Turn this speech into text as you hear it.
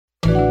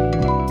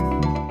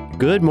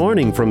Good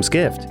morning from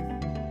Skift.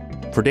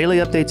 For daily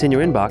updates in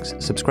your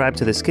inbox, subscribe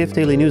to the Skift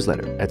Daily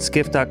newsletter at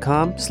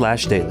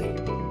skift.com/daily.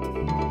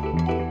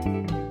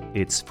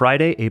 It's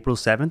Friday, April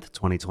 7th,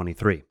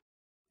 2023.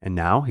 And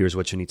now, here's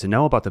what you need to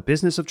know about the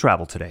business of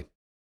travel today.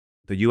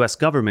 The U.S.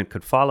 government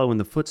could follow in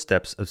the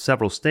footsteps of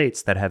several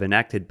states that have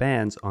enacted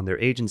bans on their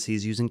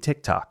agencies using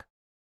TikTok.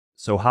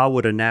 So how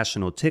would a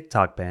national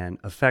TikTok ban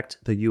affect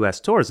the U.S.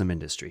 tourism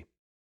industry?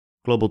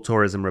 Global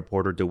tourism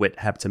reporter DeWitt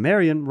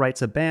Habtemariam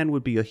writes a ban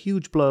would be a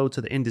huge blow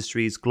to the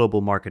industry's global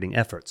marketing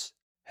efforts.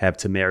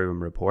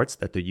 Habtemariam reports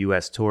that the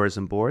U.S.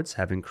 tourism boards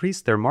have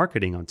increased their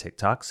marketing on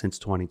TikTok since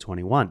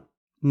 2021,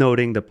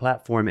 noting the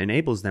platform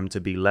enables them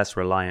to be less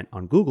reliant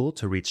on Google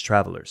to reach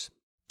travelers.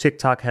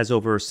 TikTok has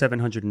over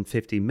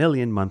 750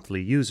 million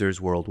monthly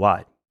users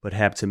worldwide, but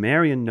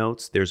Habtemariam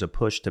notes there's a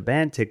push to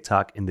ban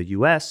TikTok in the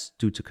U.S.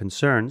 due to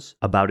concerns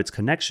about its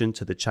connection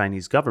to the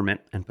Chinese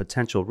government and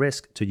potential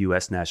risk to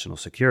U.S. national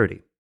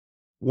security.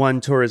 One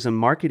tourism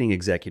marketing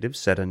executive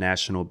said a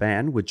national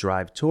ban would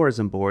drive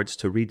tourism boards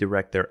to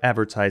redirect their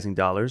advertising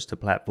dollars to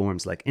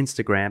platforms like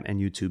Instagram and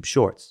YouTube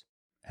Shorts.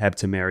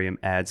 Habtemariam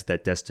adds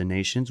that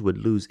destinations would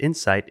lose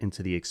insight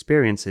into the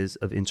experiences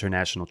of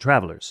international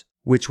travelers,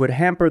 which would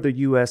hamper the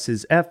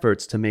U.S.'s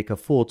efforts to make a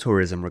full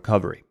tourism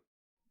recovery.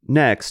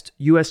 Next,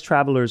 U.S.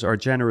 travelers are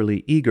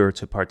generally eager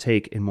to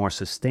partake in more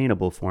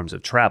sustainable forms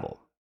of travel.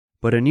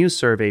 But a new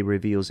survey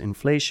reveals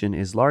inflation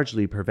is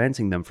largely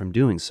preventing them from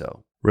doing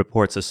so,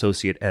 reports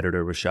Associate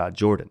Editor Rashad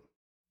Jordan.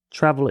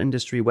 Travel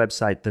industry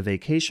website The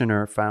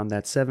Vacationer found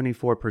that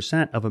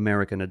 74% of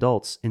American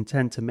adults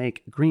intend to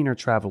make greener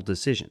travel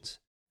decisions.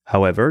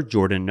 However,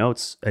 Jordan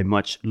notes a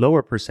much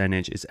lower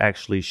percentage is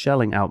actually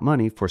shelling out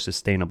money for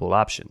sustainable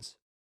options.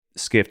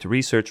 Skift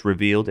research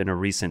revealed in a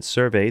recent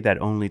survey that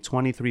only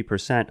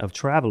 23% of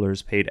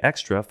travelers paid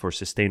extra for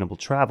sustainable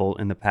travel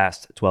in the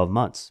past 12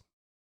 months.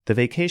 The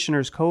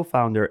Vacationer's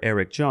co-founder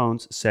Eric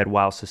Jones said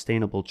while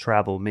sustainable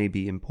travel may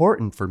be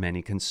important for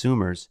many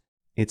consumers,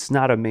 it's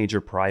not a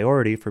major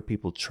priority for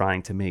people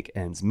trying to make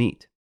ends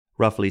meet.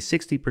 Roughly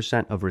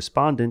 60% of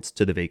respondents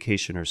to the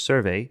Vacationer's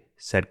survey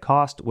said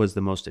cost was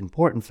the most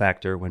important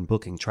factor when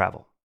booking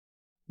travel.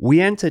 We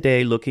end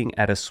today looking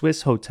at a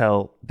Swiss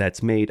hotel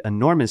that's made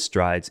enormous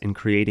strides in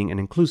creating an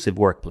inclusive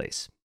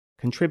workplace.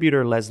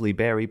 Contributor Leslie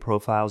Berry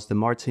profiles the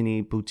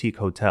Martigny Boutique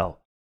Hotel,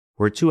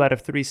 where 2 out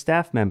of 3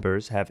 staff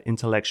members have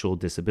intellectual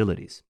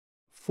disabilities.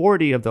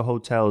 40 of the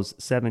hotel's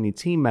 70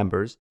 team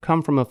members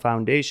come from a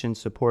foundation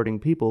supporting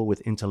people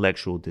with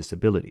intellectual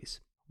disabilities.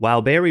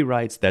 While Berry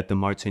writes that the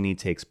Martigny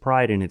takes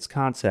pride in its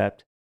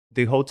concept,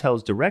 the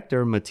hotel's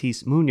director,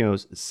 Matisse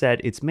Munoz, said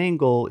its main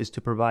goal is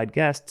to provide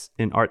guests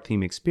an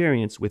art-themed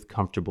experience with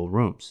comfortable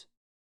rooms.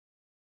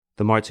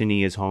 The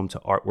Martigny is home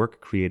to artwork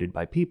created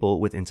by people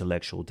with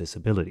intellectual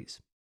disabilities.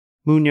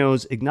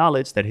 Munoz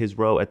acknowledged that his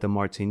role at the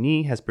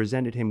Martigny has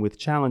presented him with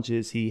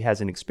challenges he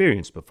hasn't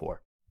experienced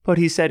before, but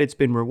he said it's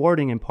been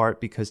rewarding in part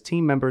because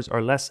team members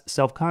are less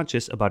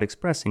self-conscious about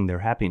expressing their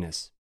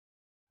happiness.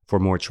 For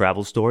more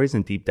travel stories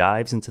and deep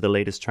dives into the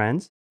latest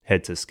trends,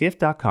 head to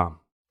skift.com.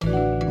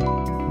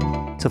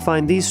 To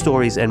find these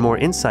stories and more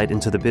insight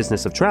into the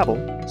business of travel,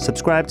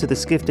 subscribe to the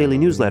Skift Daily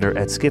newsletter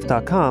at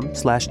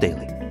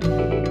skift.com/daily.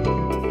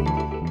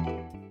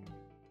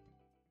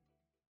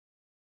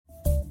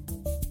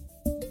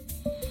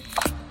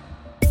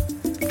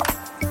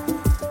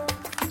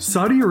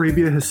 Saudi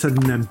Arabia has set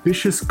an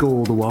ambitious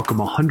goal to welcome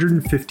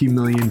 150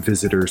 million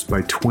visitors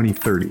by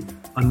 2030,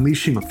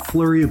 unleashing a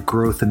flurry of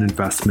growth and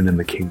investment in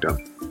the kingdom.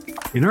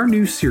 In our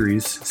new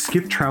series,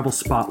 Skift Travel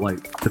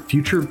Spotlight, the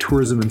future of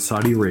tourism in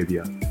Saudi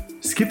Arabia,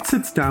 Skift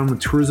sits down with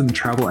tourism and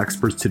travel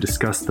experts to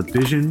discuss the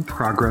vision,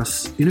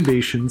 progress,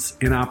 innovations,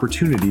 and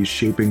opportunities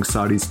shaping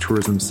Saudi's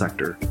tourism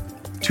sector.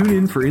 Tune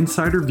in for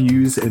insider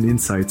views and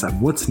insights on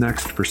what's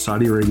next for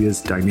Saudi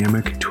Arabia's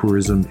dynamic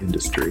tourism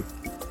industry.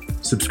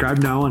 Subscribe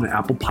now on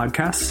Apple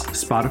Podcasts,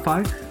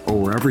 Spotify,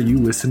 or wherever you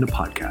listen to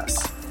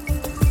podcasts.